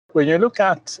when you look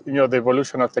at the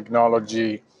evolution of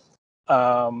technology,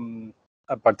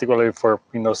 particularly for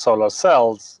solar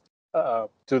cells,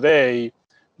 today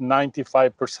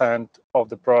 95% of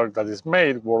the product that is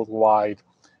made worldwide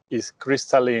is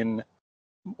crystalline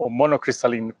or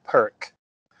monocrystalline PERC,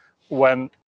 when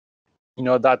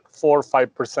that 4 or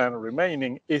 5%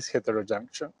 remaining is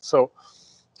heterojunction. So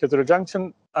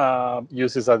heterojunction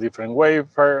uses a different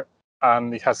wafer,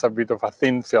 and it has a bit of a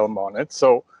thin film on it.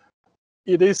 So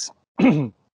it is,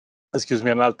 excuse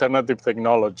me, an alternative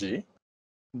technology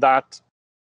that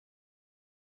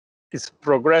is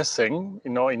progressing,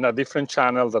 in a different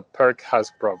channel that PERC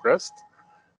has progressed.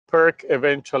 PERC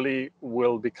eventually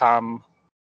will become,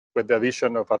 with the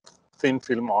addition of a thin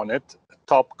film on it,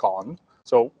 TOPCon.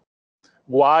 So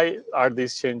why are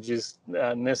these changes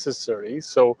necessary?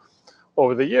 So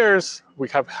over the years, we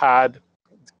have had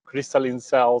crystalline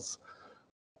cells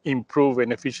improve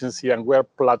in efficiency, and we're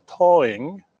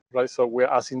plateauing, right? So we're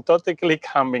asymptotically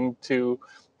coming to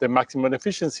the maximum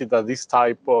efficiency that this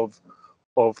type of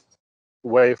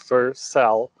wafer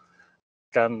cell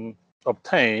can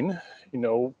obtain.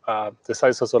 The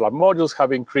size of solar modules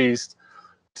have increased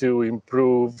to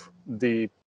improve the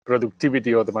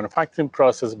productivity of the manufacturing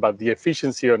process, but the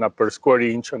efficiency on a per square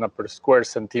inch, on a per square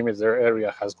centimeter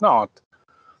area has not.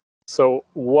 So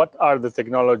what are the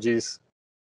technologies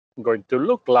going to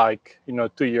look like,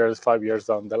 2 years, 5 years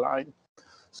down the line?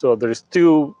 So there's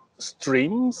two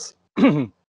streams.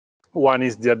 One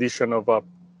is the addition of a,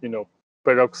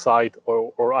 peroxide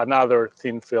or another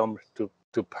thin film to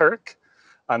PERC,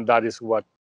 and that is what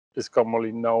is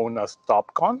commonly known as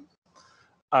TOPCon.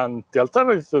 And the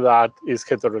alternative to that is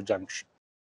heterojunction.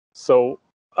 So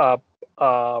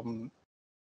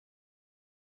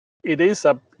it is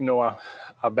a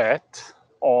bet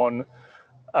on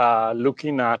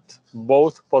looking at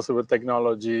both possible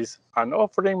technologies and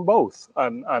offering both,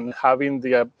 and having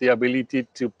the ability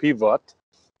to pivot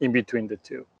in between the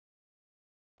two.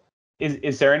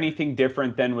 Is there anything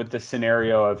different than with the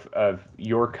scenario of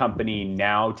your company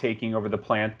now taking over the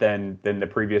plant than the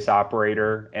previous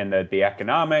operator, and the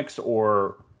economics,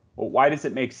 or why does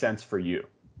it make sense for you?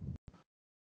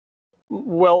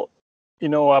 Well, as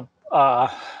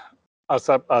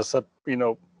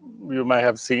you might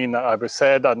have seen, I've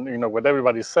said, and what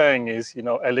everybody's saying is,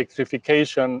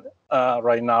 electrification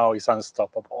right now is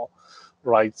unstoppable,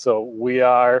 right? So we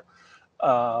are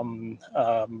in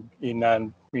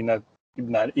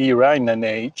an era, in an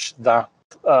age that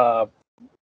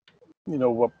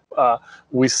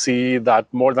we see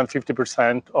that more than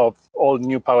 50% of all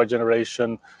new power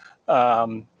generation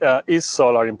is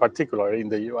solar, in particular in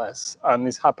the US, and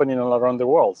it's happening all around the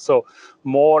world. So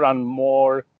more and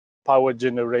more power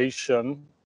generation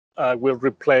will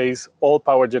replace all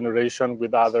power generation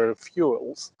with other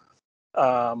fuels.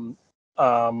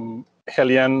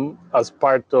 Heliene, as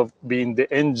part of being the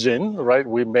engine, right,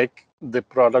 we make the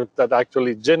product that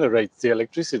actually generates the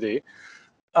electricity.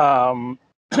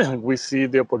 We see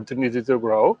the opportunity to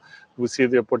grow. We see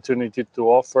the opportunity to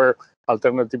offer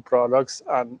alternative products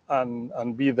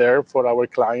and be there for our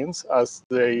clients as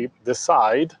they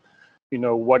decide,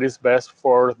 what is best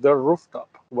for their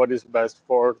rooftop, what is best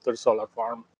for their solar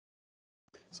farm.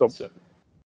 So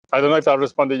I don't know if that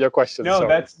responded to your question. No,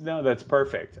 that's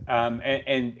perfect.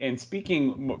 And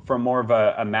speaking from more of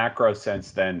a macro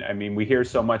sense, then, I mean, we hear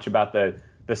so much about the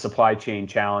supply chain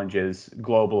challenges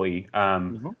globally,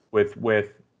 with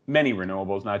many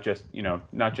renewables,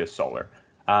 not just solar.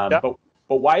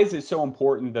 But why is it so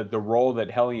important that the role that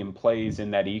Heliene plays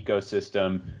in that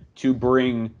ecosystem to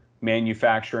bring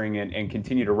manufacturing and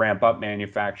continue to ramp up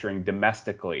manufacturing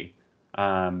domestically?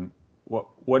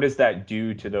 What does that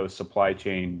do to those supply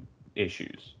chain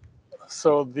issues?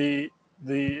 So the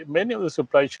many of the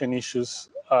supply chain issues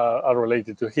are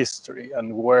related to history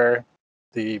and where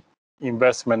the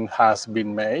investment has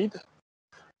been made.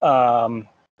 There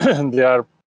are,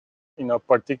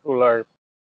 particular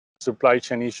supply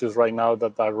chain issues right now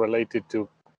that are related to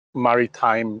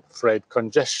maritime freight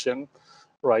congestion,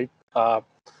 right?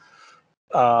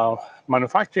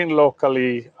 Manufacturing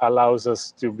locally allows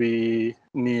us to be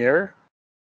near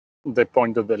the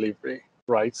point of delivery,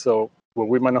 right? So when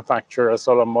we manufacture a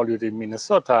solar module in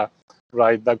Minnesota,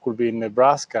 right, that could be in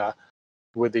Nebraska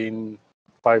within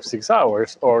 5-6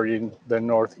 hours, or in the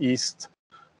Northeast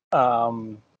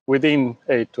within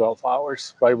 8-12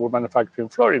 hours, right? We manufacture in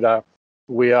Florida,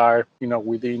 we are,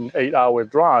 within 8-hour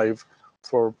drive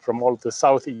from all the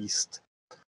Southeast.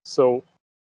 So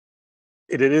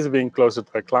it is being closer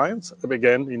to our clients.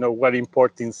 Again, we're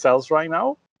importing cells right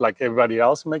now, like everybody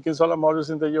else making solar modules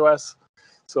in the US.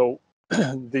 So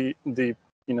the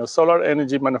Solar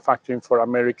Energy Manufacturing for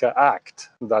America Act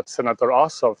that Senator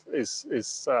Ossoff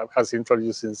has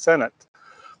introduced in Senate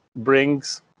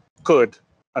could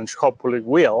and hopefully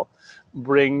will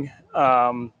bring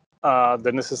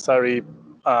the necessary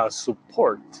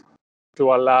support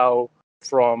to allow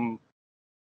from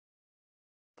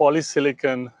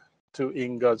polysilicon to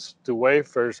ingots to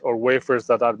wafers, or wafers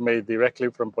that are made directly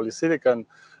from polysilicon,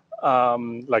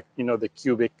 like the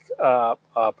cubic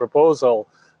proposal,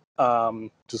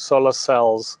 to solar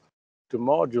cells, to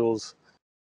modules,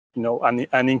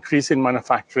 an increase in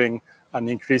manufacturing, an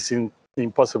increase in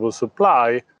possible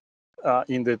supply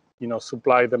in the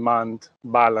supply-demand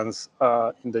balance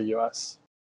in the U.S.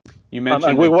 You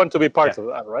mentioned, and we want to be part of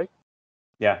that, right?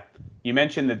 Yeah, you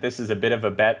mentioned that this is a bit of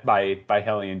a bet by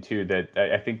Heliene too. That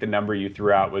I think the number you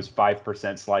threw out was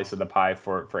 5% slice of the pie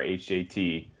for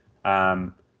HJT.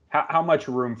 How much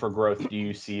room for growth do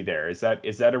you see there? Is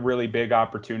that a really big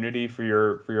opportunity for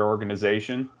your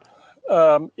organization?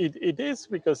 It is,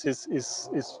 because that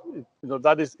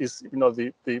is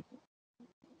the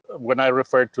when I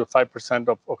refer to 5%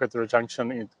 of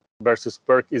heterojunction versus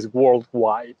PERC is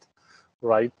worldwide,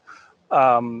 right?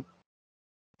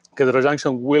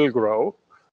 Heterojunction will grow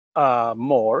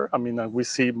more. I mean, we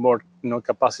see more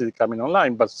capacity coming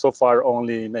online, but so far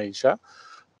only in Asia.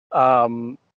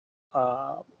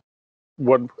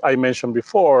 What I mentioned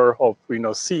before of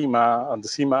SEMA and the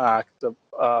SEMA Act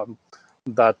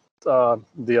that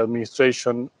the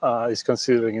administration is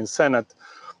considering in Senate,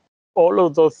 all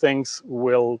of those things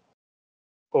will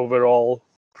overall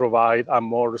provide a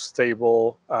more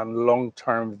stable and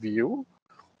long-term view,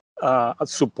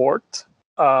 support,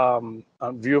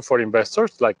 view for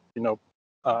investors like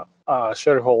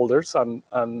shareholders and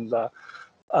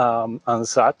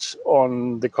such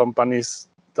on the companies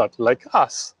that, like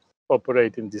us,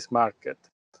 operate in this market.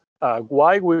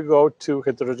 Why we go to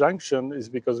heterojunction is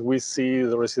because we see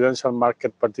the residential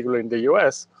market, particularly in the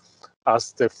U.S.,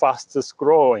 as the fastest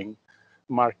growing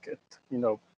market.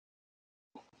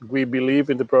 We believe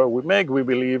in the product we make. We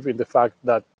believe in the fact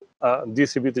that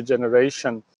distributed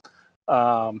generation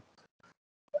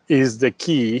is the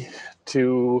key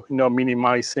to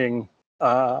minimizing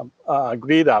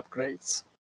grid upgrades.